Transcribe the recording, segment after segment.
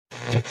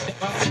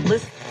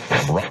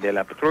De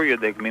la patrulla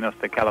de Caminos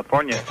de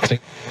California.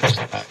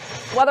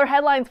 Weather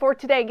headlines for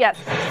today, yes.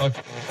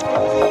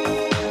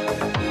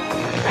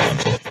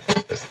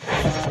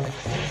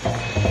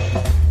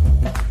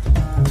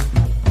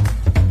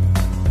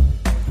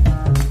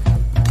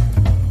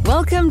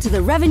 Welcome to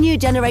the Revenue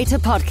Generator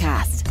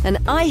Podcast, an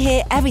I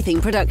Hear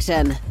Everything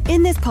production.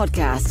 In this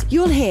podcast,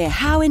 you'll hear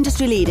how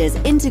industry leaders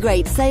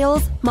integrate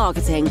sales,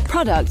 marketing,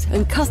 product,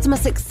 and customer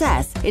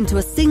success into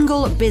a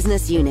single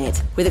business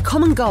unit with a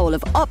common goal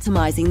of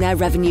optimizing their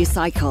revenue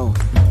cycle.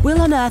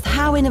 We'll unearth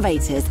how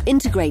innovators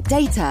integrate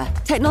data,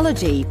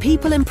 technology,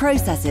 people, and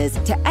processes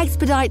to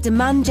expedite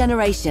demand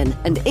generation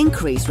and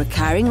increase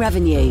recurring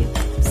revenue.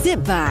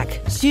 Sit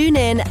back, tune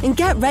in, and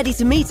get ready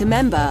to meet a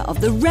member of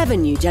the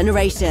revenue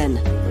generation.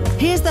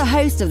 Here's the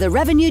host of the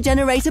Revenue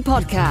Generator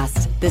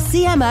Podcast, the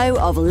CMO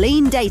of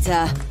Lean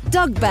Data,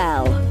 Doug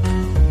Bell.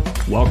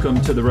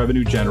 Welcome to the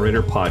Revenue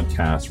Generator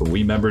Podcast, where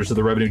we members of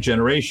the Revenue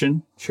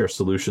Generation share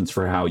solutions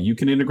for how you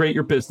can integrate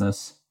your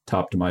business to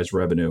optimize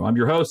revenue. I'm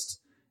your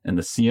host and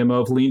the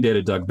CMO of Lean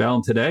Data, Doug Bell.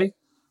 And today,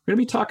 we're going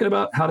to be talking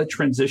about how to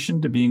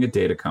transition to being a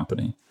data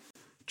company.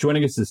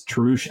 Joining us is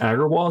Tarush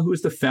Aggarwal, who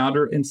is the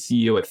founder and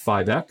CEO at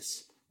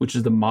 5X, which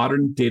is the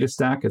modern data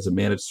stack as a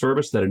managed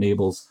service that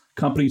enables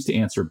companies to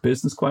answer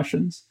business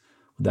questions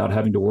without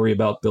having to worry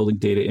about building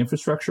data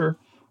infrastructure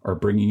or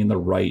bringing in the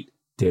right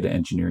data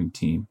engineering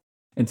team.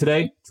 And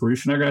today,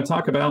 Tarush and I are going to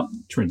talk about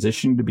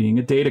transitioning to being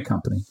a data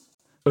company.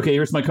 Okay,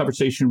 here's my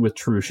conversation with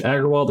Tarush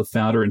Aggarwal, the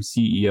founder and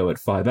CEO at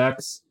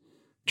 5X.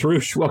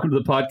 Tarush, welcome to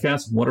the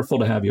podcast. Wonderful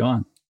to have you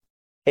on.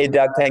 Hey,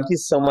 Doug, thank you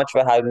so much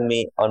for having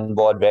me on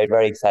board. Very,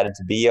 very excited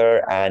to be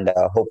here and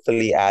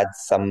hopefully add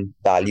some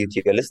value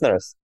to your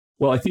listeners.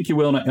 Well, I think you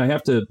will. And I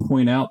have to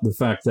point out the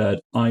fact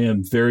that I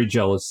am very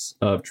jealous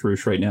of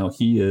Tarush right now.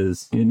 He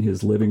is in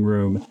his living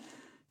room.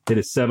 It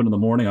is 7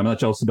 a.m. I'm not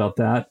jealous about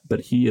that,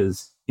 but he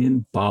is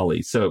in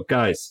Bali. So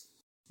guys,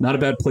 not a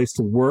bad place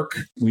to work.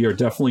 We are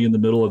definitely in the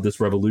middle of this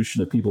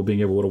revolution of people being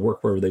able to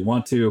work wherever they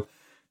want to.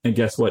 And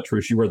guess what,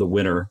 Tarush, you are the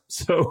winner.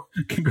 So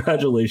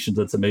congratulations.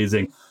 That's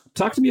amazing.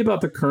 Talk to me about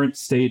the current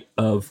state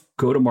of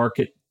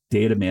go-to-market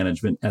data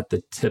management at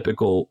the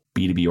typical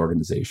B2B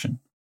organization.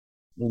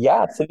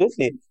 Yeah,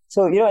 absolutely.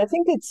 So, I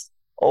think it's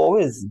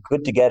always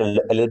good to get a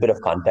little bit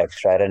of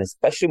context, right? And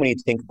especially when you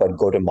think about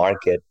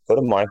go-to-market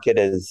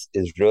is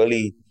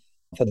really,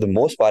 for the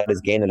most part,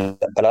 has gained a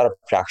lot of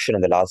traction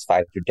in the last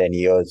 5 to 10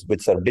 years with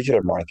sort of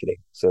digital marketing.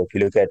 So if you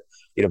look at,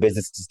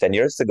 businesses 10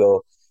 years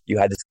ago, you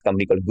had this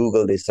company called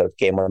Google. They sort of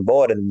came on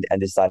board and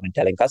they started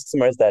telling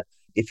customers that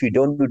if you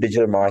don't do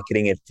digital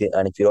marketing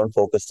and if you don't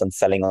focus on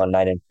selling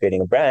online and creating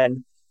a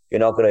brand,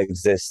 you're not going to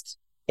exist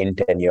in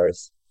 10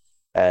 years.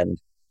 And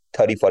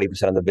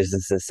 30-40% of the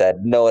businesses said,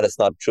 no, that's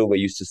not true. We're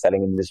used to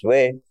selling in this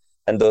way.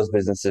 And those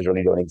businesses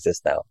really don't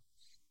exist now.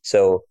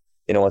 So,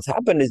 what's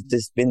happened is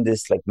there's been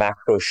this like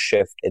macro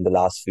shift in the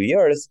last few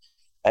years.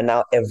 And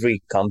now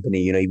every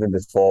company, even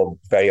before,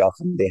 very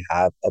often they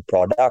have a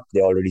product,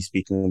 they're already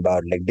speaking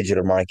about like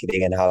digital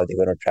marketing and how they're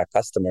going to attract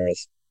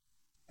customers.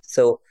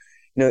 So,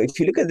 if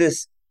you look at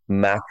this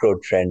macro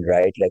trend,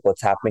 right, like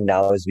what's happening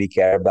now is we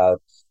care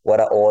about what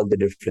are all the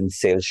different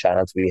sales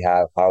channels we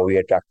have, how are we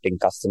attracting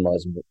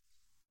customers.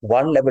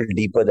 One level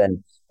deeper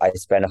than I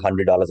spend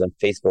 $100 on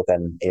Facebook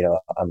and,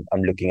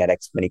 I'm looking at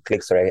X many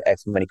clicks or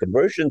X many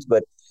conversions,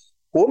 but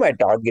who are my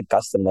target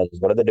customers?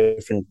 What are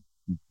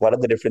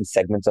the different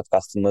segments of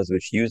customers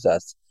which use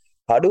us?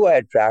 How do I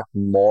attract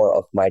more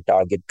of my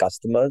target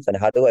customers? And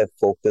how do I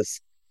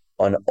focus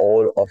on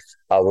all of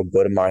our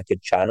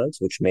go-to-market channels,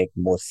 which make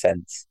more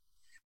sense?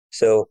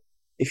 So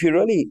if you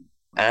really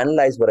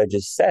analyze what I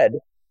just said,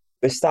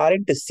 we're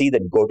starting to see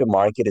that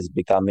go-to-market is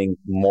becoming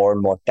more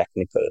and more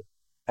technical.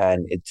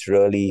 And it's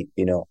really,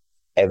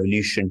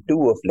 evolution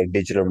 2 of like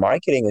digital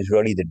marketing is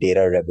really the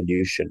data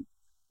revolution,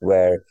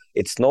 where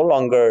it's no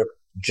longer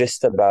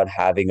just about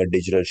having a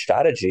digital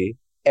strategy.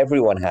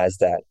 Everyone has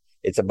that.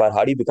 It's about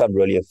how do you become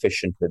really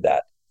efficient with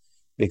that?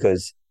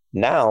 Because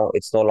now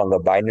it's no longer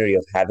binary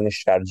of having a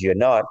strategy or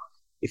not.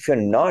 If you're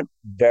not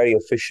very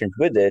efficient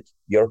with it,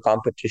 your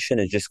competition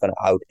is just going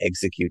to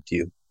out-execute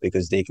you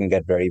because they can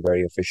get very,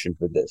 very efficient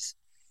with this.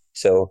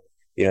 So,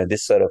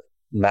 this sort of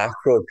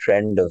macro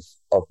trend of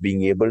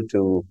being able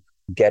to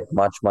get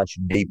much, much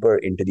deeper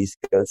into these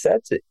skill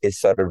sets is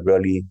sort of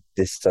really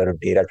this sort of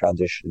data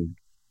transition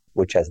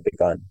which has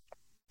begun.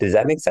 Does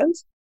that make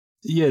sense?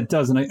 Yeah, it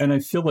does. And I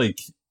feel like,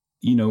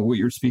 what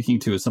you're speaking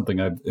to is something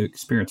I've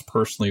experienced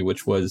personally,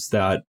 which was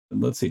that,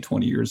 let's say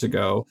 20 years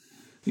ago,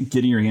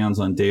 getting your hands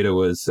on data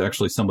was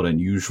actually somewhat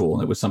unusual.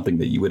 And it was something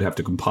that you would have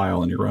to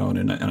compile on your own.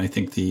 And I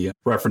think the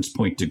reference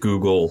point to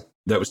Google,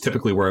 that was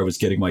typically where I was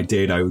getting my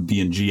data. I would be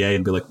in GA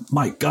and be like,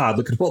 my God,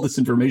 look at all this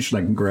information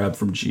I can grab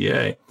from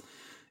GA.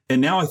 And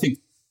now I think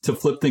to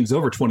flip things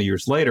over 20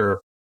 years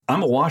later,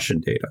 I'm awash in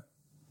data.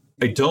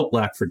 I don't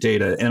lack for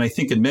data. And I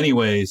think in many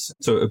ways,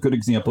 so a good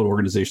example of an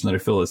organization that I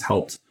feel has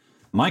helped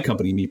my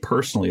company, me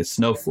personally, is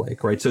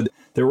Snowflake, right? So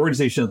there are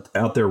organizations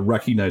out there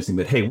recognizing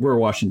that, hey, we're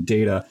washing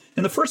data.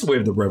 And the first wave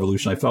of the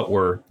revolution I felt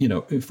were,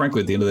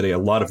 frankly, at the end of the day, a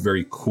lot of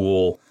very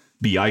cool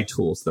BI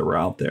tools that were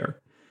out there.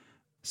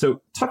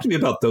 So talk to me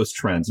about those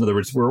trends. In other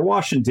words, we're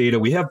washing data,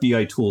 we have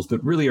BI tools,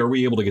 but really, are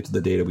we able to get to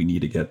the data we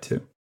need to get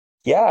to?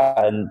 Yeah,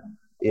 and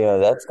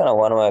that's kind of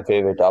one of my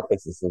favorite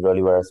topics. This is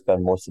really where I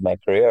spend most of my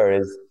career.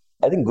 Is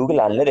I think Google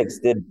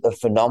Analytics did a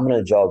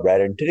phenomenal job,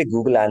 right? And today,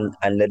 Google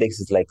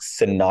Analytics is like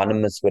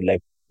synonymous with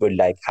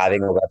like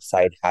having a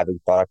website, having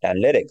product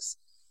analytics.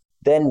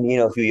 Then,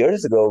 a few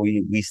years ago,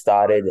 we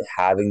started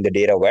having the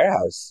data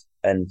warehouse.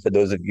 And for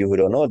those of you who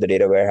don't know, the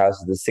data warehouse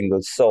is the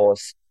single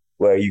source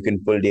where you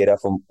can pull data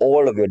from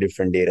all of your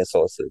different data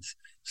sources.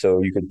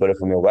 So you can pull it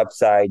from your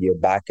website, your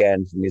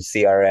backend, from your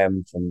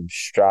CRM, from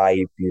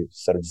Stripe, your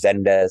sort of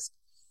Zendesk,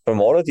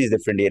 from all of these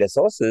different data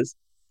sources.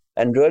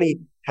 And really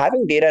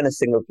having data in a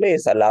single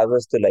place allows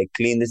us to like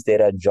clean this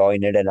data,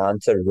 join it, and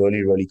answer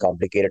really, really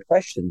complicated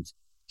questions.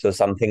 So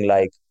something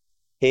like,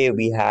 hey,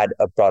 we had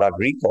a product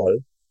recall.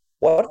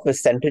 What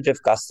percentage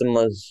of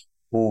customers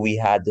who we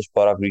had this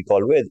product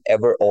recall with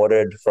ever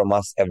ordered from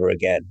us ever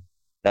again?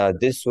 Now,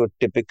 this would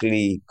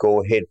typically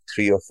go hit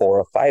 3 or 4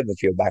 or 5 of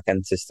your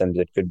backend systems.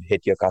 It could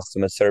hit your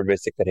customer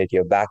service. It could hit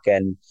your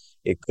backend.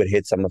 It could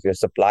hit some of your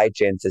supply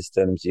chain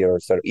systems, your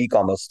sort of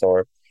e-commerce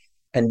store.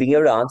 And being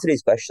able to answer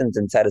these questions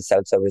inside a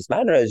self-service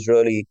manner is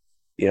really,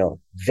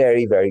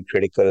 very, very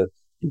critical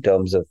in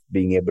terms of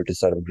being able to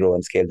sort of grow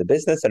and scale the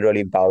business and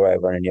really empower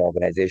everyone in your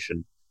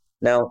organization.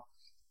 Now,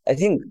 I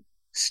think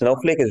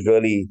Snowflake has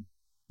really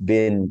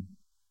been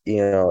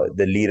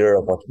the leader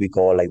of what we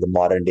call like the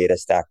modern data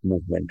stack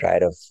movement,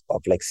 right? Of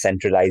like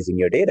centralizing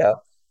your data.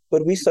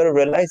 But we sort of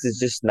realize it's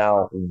just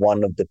now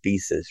one of the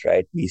pieces,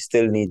 right? We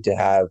still need to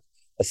have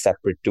a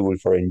separate tool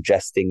for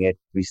ingesting it.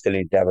 We still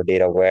need to have a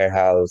data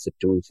warehouse, a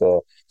tool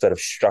for sort of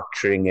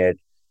structuring it,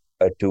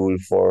 a tool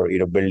for,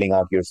 building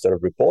out your sort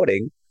of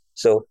reporting.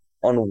 So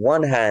on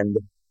one hand,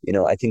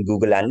 I think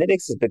Google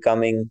Analytics is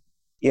becoming,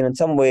 in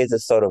some ways, a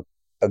sort of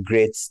a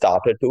great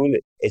starter tool.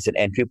 It's an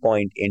entry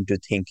point into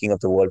thinking of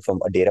the world from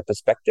a data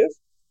perspective,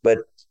 but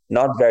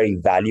not very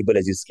valuable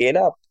as you scale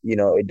up.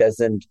 It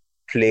doesn't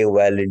play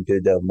well into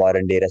the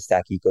modern data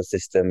stack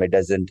ecosystem. It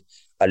doesn't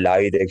allow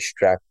you to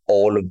extract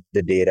all of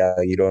the data.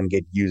 You don't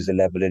get user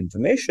level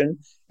information.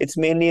 It's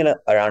mainly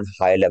around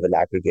high level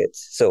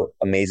aggregates. So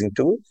amazing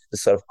tool. The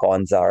sort of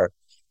cons are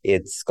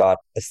it's got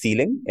a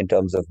ceiling in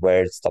terms of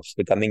where it stops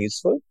becoming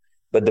useful,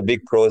 but the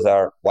big pros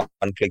are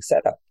one-click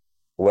setup.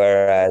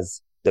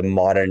 Whereas the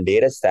modern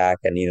data stack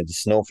and the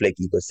Snowflake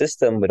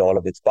ecosystem with all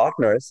of its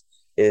partners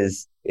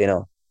is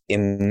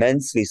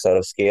immensely sort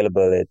of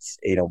scalable. It's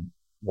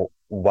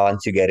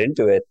once you get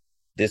into it,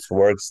 this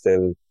works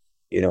till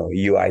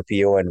you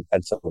IPO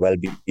and so well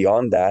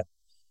beyond that.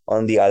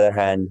 On the other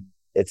hand,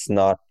 it's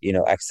not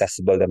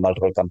accessible. There are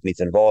multiple companies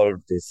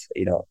involved. It's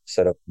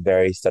sort of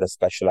very sort of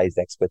specialized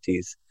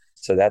expertise.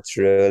 So that's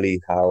really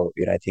how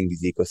I think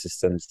these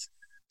ecosystems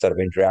sort of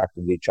interact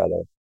with each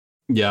other.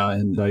 Yeah,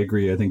 and I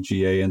agree. I think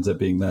GA ends up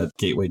being that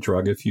gateway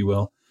drug, if you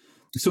will.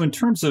 So in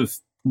terms of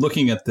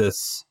looking at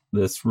this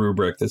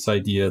rubric, this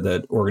idea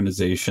that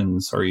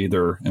organizations are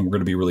either, and we're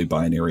going to be really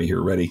binary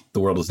here, ready? The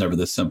world is never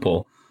this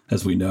simple,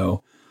 as we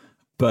know,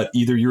 but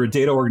either you're a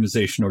data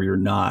organization or you're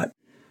not.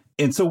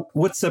 And so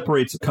what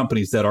separates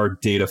companies that are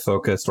data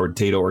focused or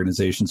data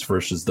organizations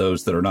versus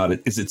those that are not?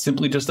 Is it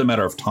simply just a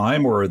matter of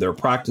time, or are there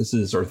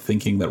practices or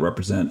thinking that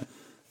represent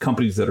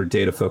companies that are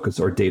data focused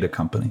or data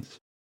companies?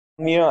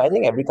 I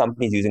think every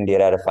company is using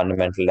data at a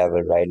fundamental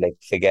level, right? Like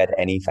forget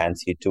any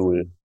fancy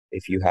tool.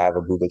 If you have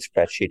a Google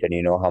spreadsheet and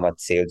you know how much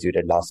sales you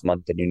did last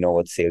month and you know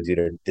what sales you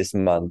did this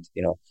month,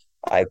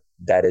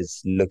 that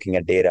is looking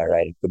at data,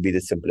 right? It could be the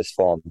simplest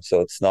form. So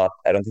it's not,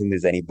 I don't think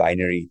there's any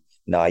binary.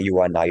 Now you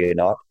are, now you're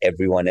not.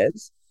 Everyone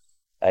is.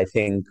 I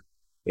think,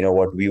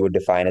 what we would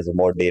define as a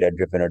more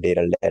data-driven or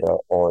data-led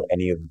or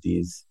any of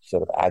these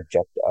sort of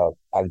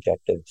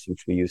adjectives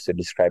which we use to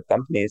describe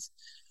companies.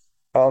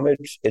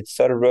 It's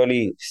sort of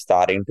really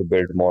starting to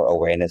build more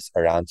awareness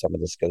around some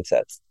of the skill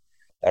sets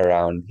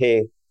around,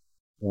 hey,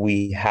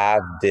 we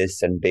have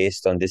this, and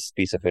based on this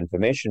piece of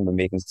information, we're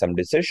making some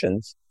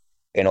decisions.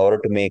 In order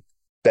to make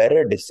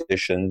better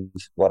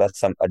decisions, what are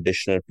some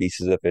additional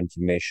pieces of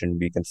information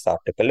we can start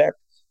to collect,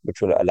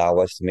 which will allow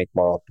us to make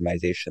more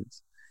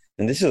optimizations?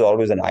 And this is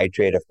always an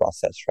iterative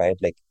process, right?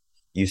 Like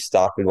you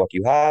start with what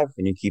you have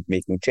and you keep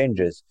making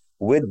changes.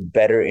 With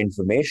better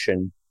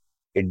information,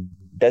 it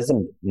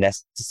doesn't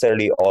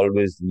necessarily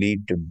always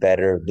lead to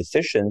better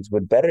decisions.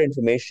 With better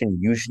information,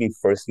 usually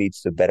first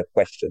leads to better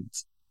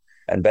questions.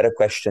 And better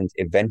questions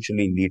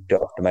eventually lead to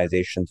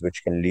optimizations,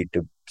 which can lead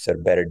to sort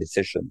of better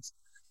decisions.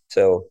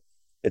 So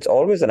it's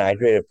always an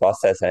iterative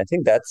process. And I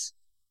think that's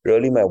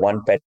really my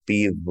one pet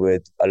peeve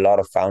with a lot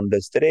of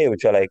founders today,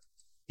 which are like,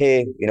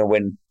 hey,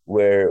 when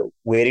we're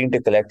waiting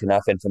to collect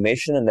enough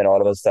information and then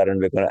all of a sudden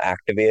we're going to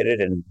activate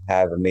it and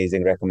have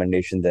amazing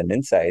recommendations and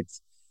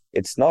insights.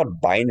 It's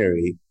not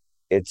binary.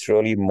 It's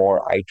really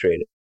more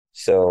iterative.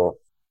 So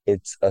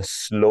it's a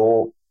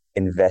slow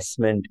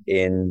investment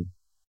in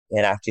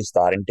and actually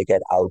starting to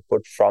get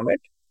output from it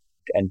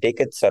and take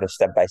it sort of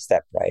step by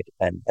step, right?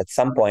 And at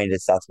some point,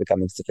 it starts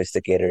becoming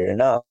sophisticated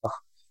enough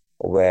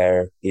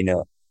where,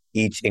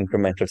 each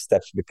incremental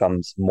steps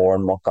becomes more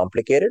and more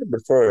complicated.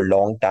 But for a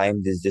long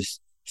time, there's just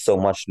so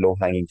much low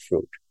hanging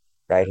fruit,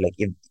 right? Like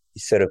if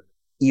sort of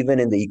even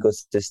in the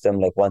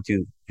ecosystem, like once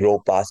you grow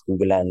past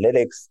Google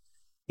Analytics,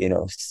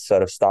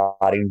 sort of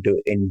starting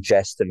to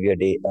ingest of your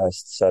data,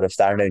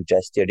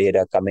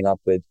 coming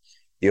up with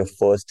your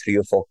first 3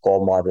 or 4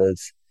 core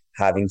models,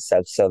 having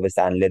self-service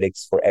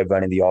analytics for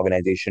everyone in the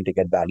organization to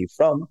get value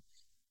from,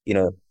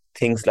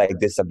 things like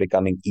this are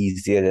becoming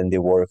easier than they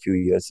were a few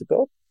years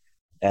ago.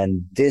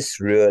 And this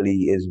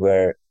really is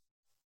where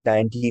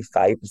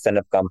 95%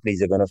 of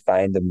companies are going to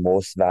find the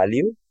most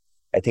value.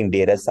 I think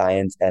data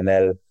science,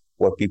 ML,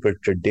 what people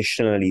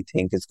traditionally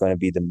think is going to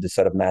be the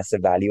sort of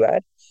massive value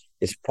add,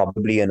 is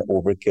probably an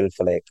overkill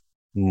for like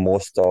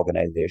most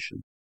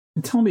organizations.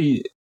 Tell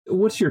me,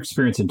 what's your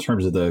experience in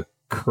terms of the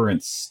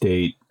current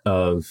state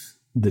of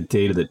the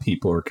data that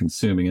people are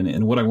consuming?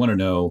 And what I want to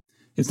know,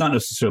 it's not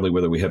necessarily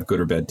whether we have good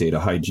or bad data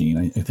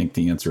hygiene. I think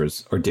the answer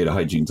is our data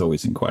hygiene is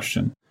always in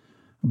question.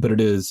 But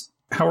it is,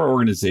 how are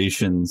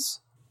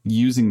organizations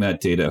using that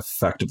data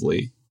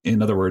effectively?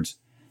 In other words,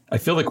 I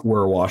feel like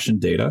we're awash in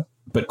data,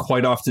 but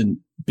quite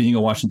often being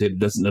awash in data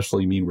doesn't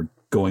necessarily mean we're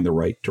going the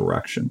right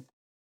direction.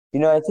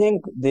 I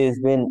think there's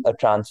been a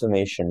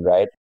transformation,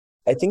 right?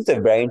 I think it's a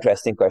very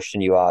interesting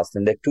question you asked.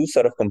 And there are two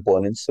sort of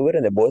components to it,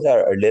 and they both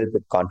are a little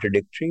bit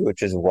contradictory,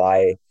 which is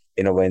why,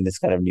 we're in this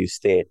kind of new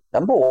state.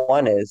 Number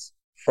one is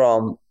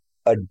from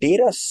a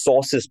data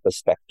sources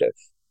perspective.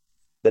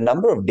 The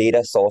number of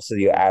data sources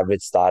your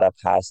average startup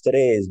has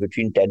today is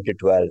between 10 to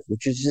 12,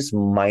 which is just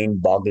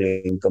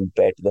mind-boggling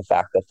compared to the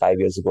fact that 5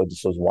 years ago,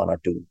 this was 1 or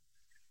 2.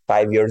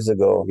 5 years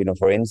ago,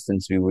 for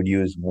instance, we would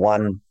use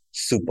one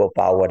super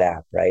powered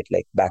app, right?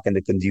 Like back in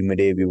the consumer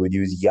day, we would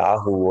use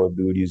Yahoo or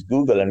we would use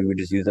Google, and we would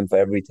just use them for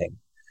everything.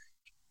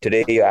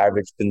 Today, your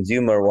average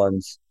consumer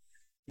wants,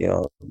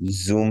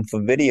 Zoom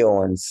for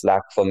video and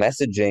Slack for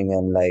messaging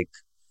and like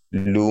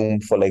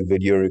Loom for like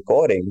video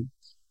recording.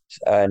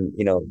 And,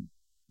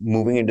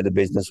 moving into the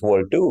business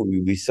world too,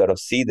 we sort of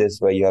see this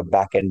where you have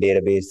backend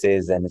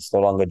databases and it's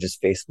no longer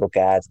just Facebook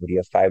ads, but you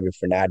have 5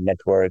 different ad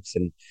networks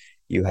and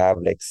you have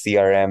like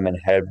CRM and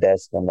help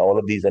desk, and all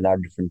of these are now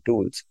different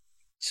tools.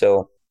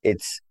 So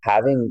it's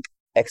having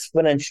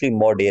exponentially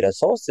more data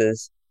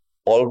sources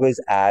always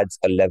adds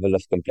a level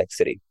of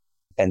complexity.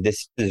 And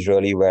this is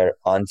really where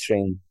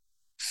answering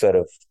sort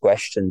of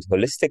questions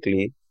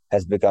holistically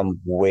has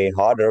become way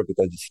harder,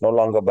 because it's no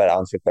longer about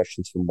answering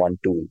questions from one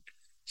tool.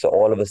 So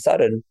all of a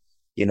sudden,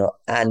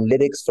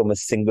 analytics from a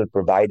single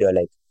provider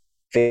like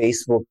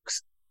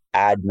Facebook's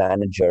ad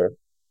manager,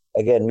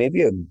 again,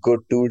 maybe a good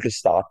tool to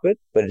start with,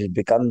 but it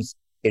becomes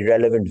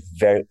irrelevant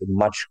very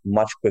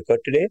much quicker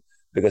today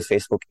because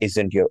Facebook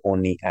isn't your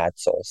only ad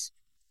source.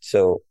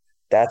 So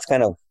that's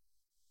kind of,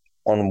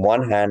 on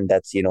one hand,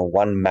 that's,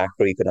 one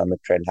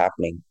macroeconomic trend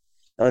happening.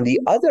 On the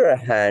other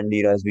hand,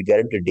 as we get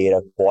into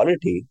data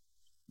quality,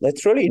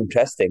 that's really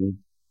interesting,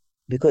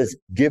 because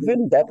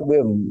given that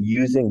we're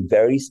using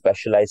very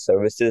specialized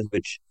services,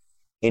 which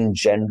in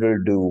general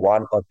do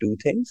one or two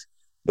things,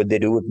 but they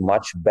do it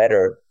much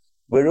better,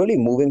 we're really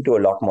moving to a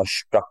lot more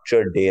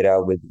structured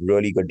data with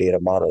really good data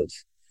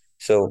models.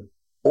 So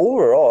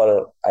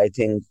overall, I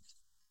think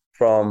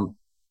from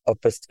a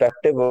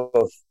perspective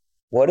of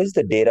what is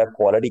the data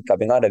quality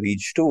coming out of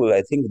each tool,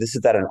 I think this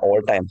is at an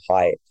all-time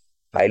high.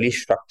 Highly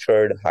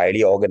structured,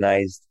 highly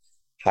organized,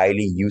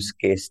 highly use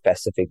case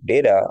specific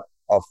data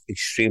of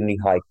extremely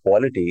high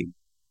quality.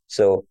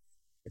 So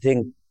I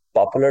think,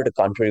 popular to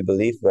contrary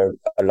belief, where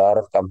a lot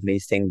of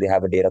companies think they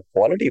have a data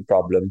quality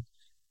problem,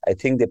 I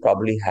think they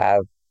probably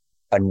have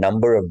a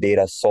number of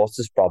data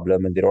sources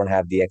problem, and they don't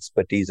have the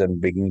expertise on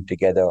bringing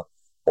together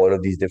all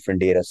of these different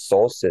data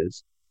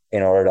sources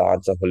in order to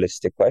answer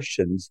holistic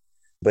questions.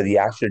 But the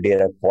actual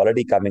data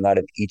quality coming out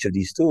of each of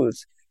these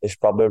tools is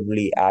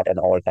probably at an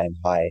all-time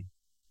high.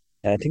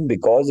 And I think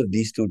because of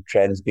these two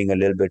trends being a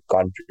little bit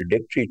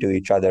contradictory to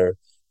each other,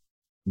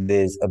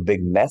 there's a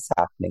big mess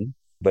happening,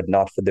 but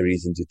not for the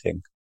reasons you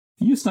think.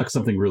 You snuck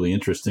something really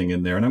interesting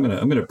in there, and I'm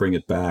gonna bring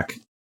it back.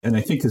 And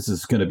I think this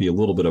is going to be a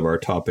little bit of our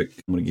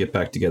topic. I'm going to get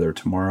back together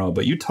tomorrow.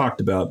 But you talked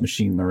about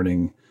machine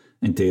learning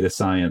and data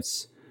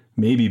science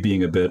maybe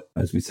being a bit,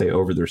 as we say,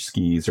 over their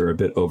skis or a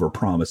bit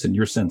overpromised. And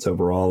your sense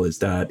overall is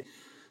that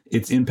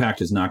its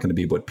impact is not going to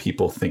be what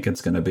people think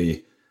it's going to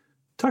be.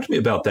 Talk to me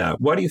about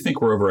that. Why do you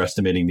think we're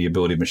overestimating the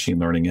ability of machine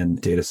learning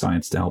and data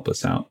science to help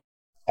us out?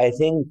 I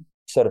think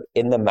sort of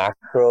in the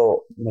macro,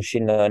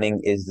 machine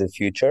learning is the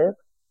future.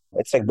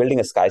 It's like building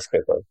a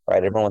skyscraper,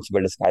 right? Everyone wants to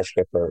build a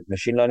skyscraper.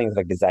 Machine learning is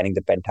like designing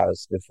the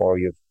penthouse before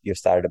you've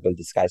started to build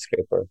the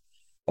skyscraper.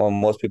 What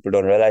most people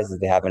don't realize is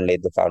they haven't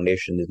laid the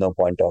foundation. There's no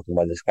point talking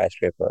about the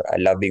skyscraper. I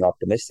love being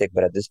optimistic,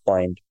 but at this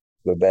point,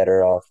 we're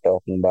better off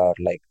talking about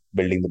like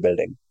building the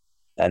building.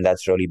 And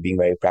that's really being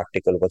very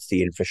practical. What's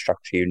the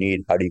infrastructure you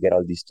need? How do you get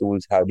all these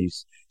tools? How do you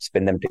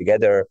spin them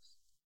together?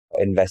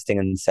 Investing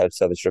in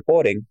self-service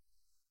reporting.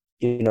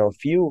 a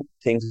few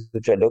things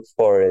which I look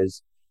for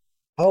is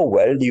how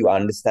well do you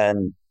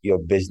understand your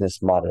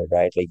business model,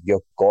 right? Like your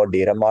core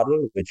data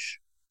model, which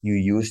you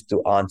use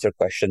to answer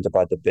questions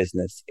about the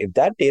business. If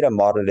that data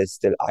model is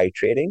still eye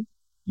trading,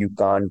 you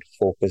can't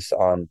focus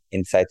on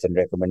insights and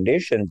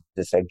recommendations.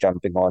 It's like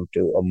jumping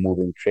onto a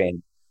moving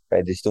train,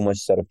 right? There's too much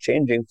sort of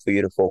changing for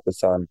you to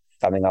focus on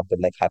coming up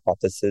with like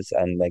hypothesis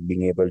and like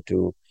being able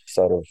to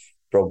sort of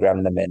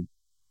program them in.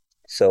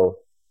 So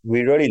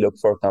we really look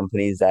for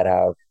companies that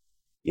have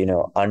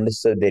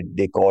understood that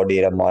the core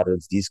data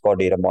models, these core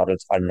data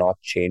models are not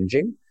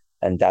changing.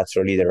 And that's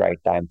really the right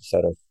time to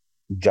sort of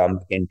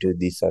jump into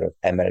the sort of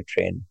ML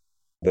train.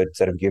 But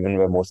sort of given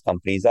where most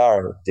companies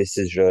are, this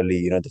is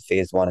really, the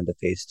phase one and the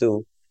phase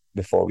two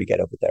before we get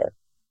over there.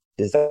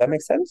 Does that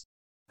make sense?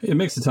 It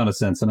makes a ton of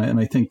sense. And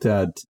I think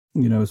that,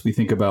 as we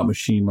think about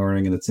machine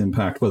learning and its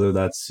impact, whether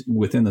that's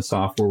within the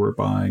software we're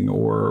buying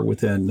or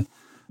within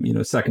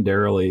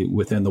secondarily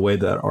within the way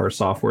that our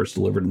software is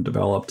delivered and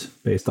developed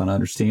based on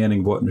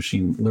understanding what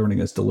machine learning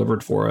has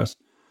delivered for us,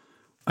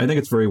 I think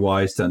it's very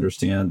wise to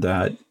understand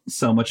that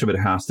so much of it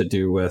has to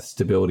do with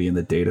stability in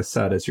the data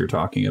set, as you're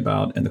talking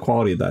about, and the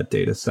quality of that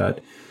data set.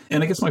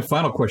 And I guess my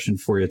final question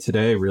for you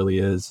today really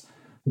is,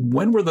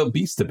 when will there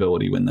be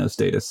stability in those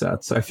data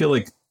sets? I feel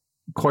like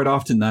quite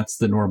often that's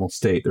the normal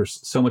state. There's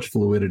so much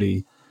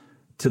fluidity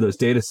to those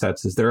data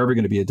sets. Is there ever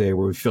going to be a day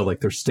where we feel like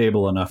they're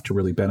stable enough to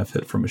really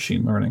benefit from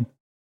machine learning?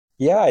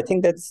 Yeah, I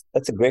think that's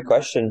a great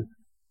question.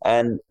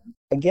 And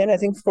again, I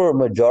think for a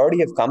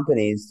majority of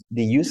companies,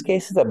 the use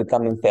cases are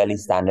becoming fairly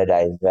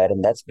standardized, right?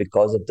 And that's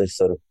because of this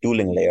sort of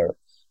tooling layer.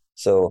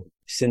 So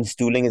since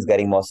tooling is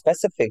getting more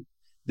specific,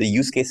 the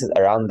use cases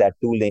around that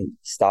tooling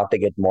start to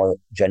get more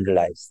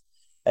generalized.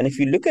 And if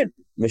you look at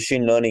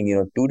machine learning,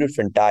 two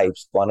different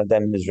types. One of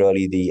them is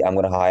really I'm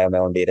going to hire my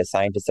own data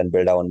scientists and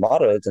build our own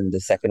models. And the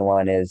second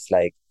one is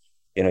like,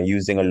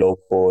 using a low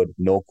code,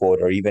 no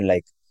code, or even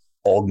like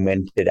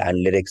augmented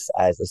analytics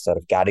as a sort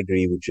of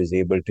category, which is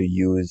able to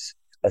use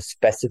a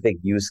specific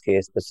use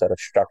case but sort of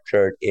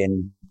structured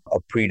in a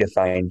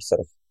predefined sort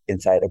of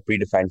inside a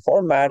predefined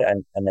format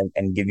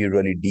and give you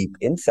really deep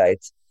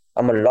insights.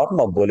 I'm a lot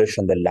more bullish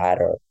on the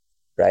latter,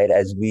 right?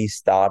 As we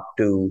start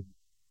to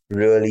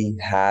really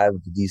have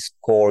these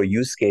core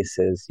use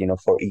cases,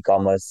 for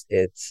e-commerce,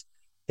 it's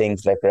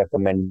things like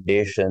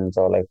recommendations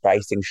or like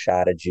pricing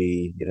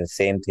strategy,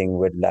 same thing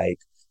with like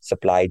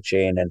supply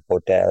chain and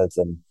hotels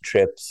and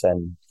trips,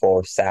 and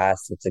for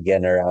SaaS, it's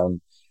again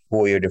around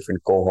who are your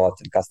different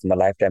cohorts and customer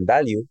lifetime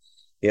value.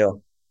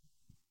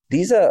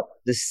 These are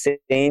the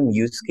same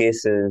use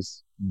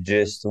cases,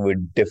 just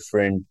with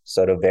different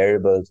sort of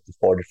variables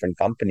for different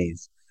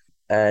companies.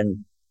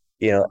 And,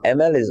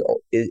 ML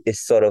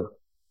is sort of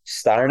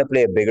starting to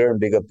play a bigger and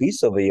bigger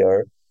piece over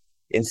here.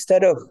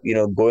 Instead of,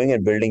 going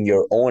and building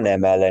your own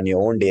ML and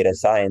your own data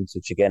science,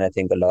 which again, I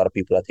think a lot of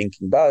people are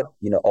thinking about,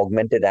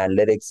 augmented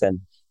analytics and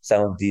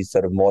some of these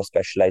sort of more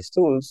specialized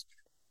tools,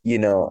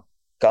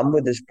 come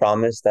with this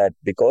promise that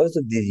because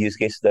of these use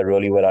cases are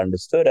really well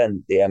understood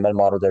and the ML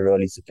models are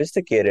really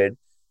sophisticated,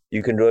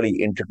 you can really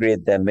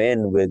integrate them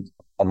in with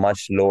a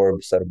much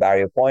lower sort of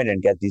barrier point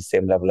and get these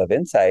same level of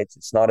insights.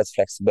 It's not as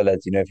flexible as,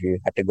 if you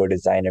had to go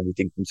design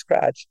everything from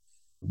scratch,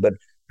 but,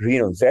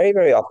 very,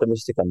 very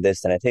optimistic on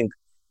this. And I think,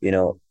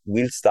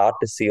 we'll start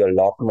to see a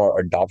lot more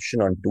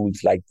adoption on tools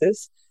like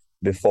this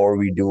before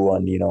we do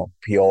on,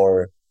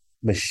 pure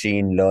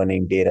machine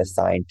learning, data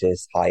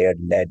scientists,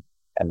 hired-led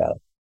ML.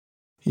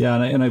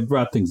 Yeah, and I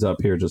brought things up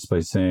here just by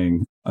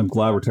saying, I'm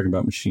glad we're talking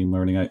about machine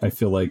learning. I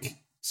feel like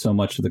so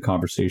much of the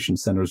conversation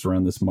centers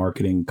around this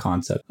marketing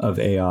concept of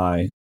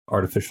AI,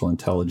 artificial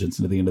intelligence.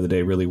 And at the end of the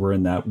day, really, we're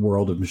in that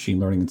world of machine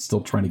learning and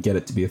still trying to get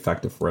it to be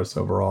effective for us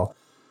overall.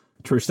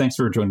 Tarush, thanks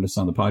for joining us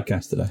on the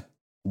podcast today.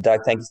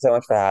 Doug, thank you so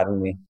much for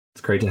having me.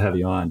 It's great to have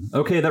you on.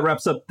 Okay, that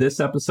wraps up this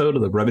episode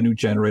of the Revenue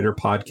Generator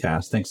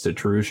podcast. Thanks to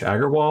Tarush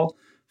Aggarwal,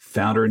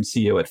 founder and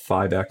CEO at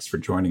 5X, for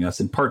joining us.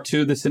 In part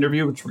 2 of this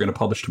interview, which we're going to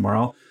publish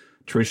tomorrow,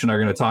 Tarush and I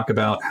are going to talk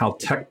about how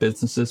tech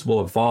businesses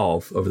will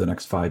evolve over the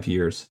next 5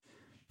 years.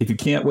 If you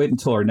can't wait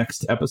until our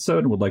next episode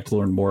and would like to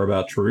learn more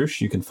about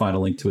Tarush, you can find a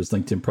link to his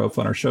LinkedIn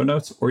profile in our show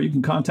notes, or you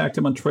can contact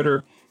him on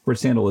Twitter, where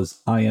his handle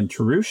is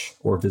IamTarush,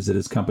 or visit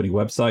his company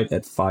website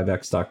at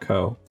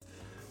 5x.co.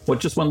 Well,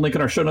 just one link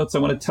in our show notes I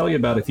want to tell you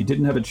about. If you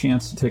didn't have a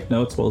chance to take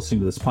notes while listening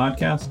to this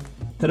podcast,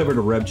 head over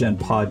to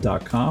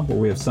revgenpod.com, where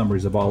we have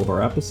summaries of all of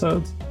our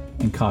episodes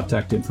and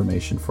contact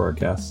information for our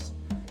guests.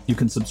 You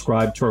can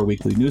subscribe to our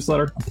weekly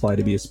newsletter, apply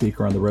to be a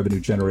speaker on the Revenue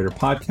Generator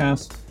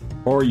podcast,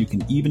 or you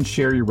can even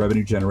share your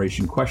revenue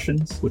generation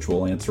questions, which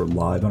we'll answer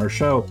live on our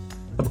show.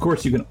 Of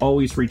course, you can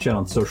always reach out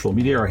on social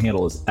media. Our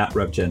handle is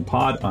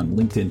 @RevGenPod on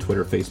LinkedIn,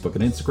 Twitter, Facebook,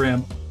 and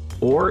Instagram.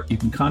 Or you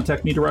can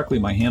contact me directly.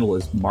 My handle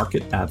is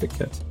Market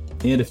Advocate.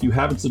 And if you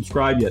haven't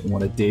subscribed yet and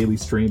want a daily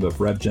stream of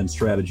RevGen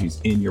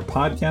strategies in your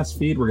podcast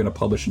feed, we're going to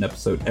publish an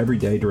episode every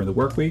day during the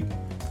work week.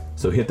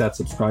 So hit that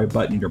subscribe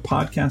button in your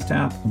podcast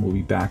app, and we'll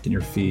be back in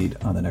your feed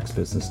on the next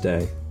business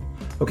day.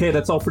 Okay,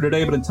 that's all for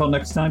today. But until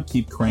next time,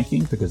 keep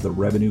cranking, because the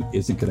revenue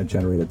isn't going to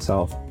generate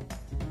itself.